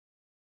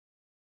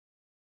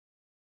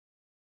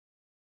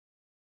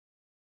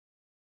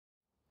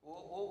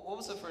What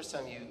was the first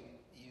time you?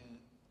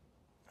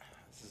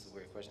 This is a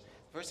weird question.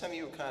 The first time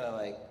you were kind of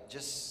like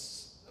just.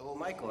 Well,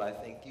 Michael, I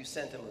think you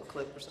sent him a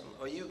clip or something.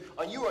 Or you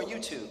were on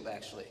YouTube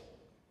actually.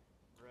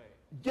 Right.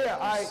 Yeah,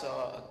 I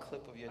saw a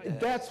clip of your dad.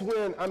 That's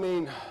when, I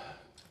mean,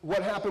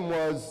 what happened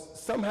was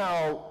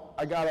somehow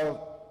I got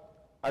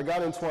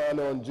entwined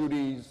on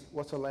Judy's,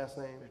 what's her last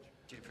name?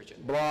 Judy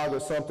Pritchard. Blog or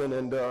something,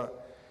 and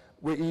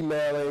we're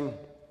emailing,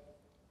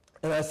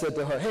 and I said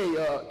to her,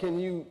 hey, can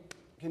you,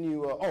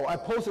 I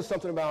posted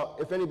something about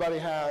if anybody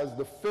has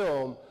the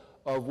film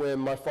of when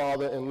my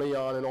father and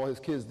Leon and all his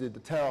kids did the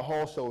town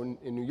hall show in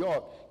New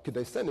York, could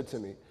they send it to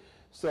me?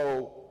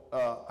 So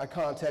I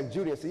contact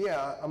Judy and said,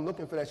 yeah, I'm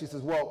looking for that. She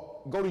says,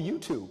 well, go to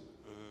YouTube.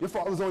 Your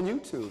father's on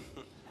YouTube.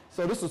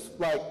 So this was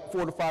like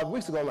 4 to 5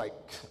 weeks ago. I'm like,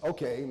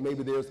 okay,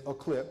 maybe there's a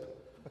clip.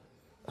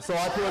 So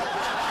I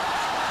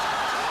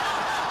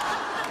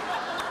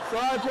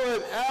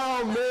put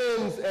Al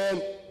Mims,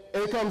 and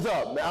it comes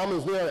up. Al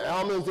Mims there,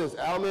 Al Mims this,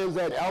 Al Mims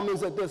that, Al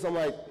Mims at this. I'm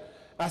like,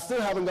 I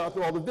still haven't gone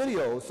through all the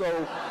videos. So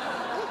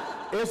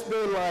it's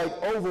been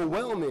like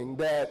overwhelming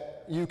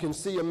that you can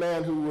see a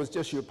man who was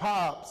just your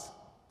pops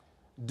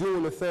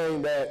doing the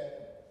thing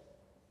that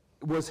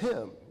was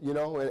him, you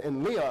know,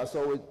 and Leon.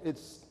 So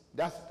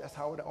that's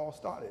how it all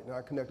started. And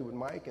I connected with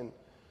Mike, and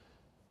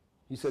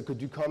he said,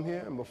 could you come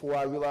here? And before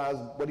I realized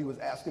what he was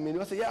asking me to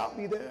do, I said, yeah, I'll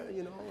be there,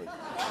 you know. And,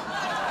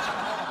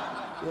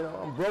 you know,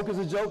 I'm broke as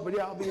a joke, but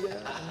yeah, I'll be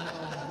there.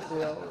 You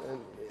know,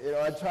 and you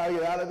know, I try to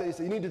get out of it. He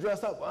said, you need to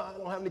dress up. Well, I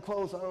don't have any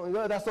clothes.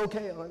 That's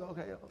okay. I'm like,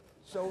 okay,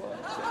 show up.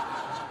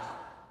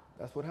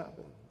 That's what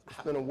happened.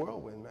 It's been a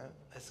whirlwind, man.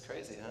 That's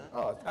crazy,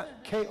 huh? Oh,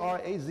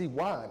 Krazy,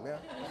 man.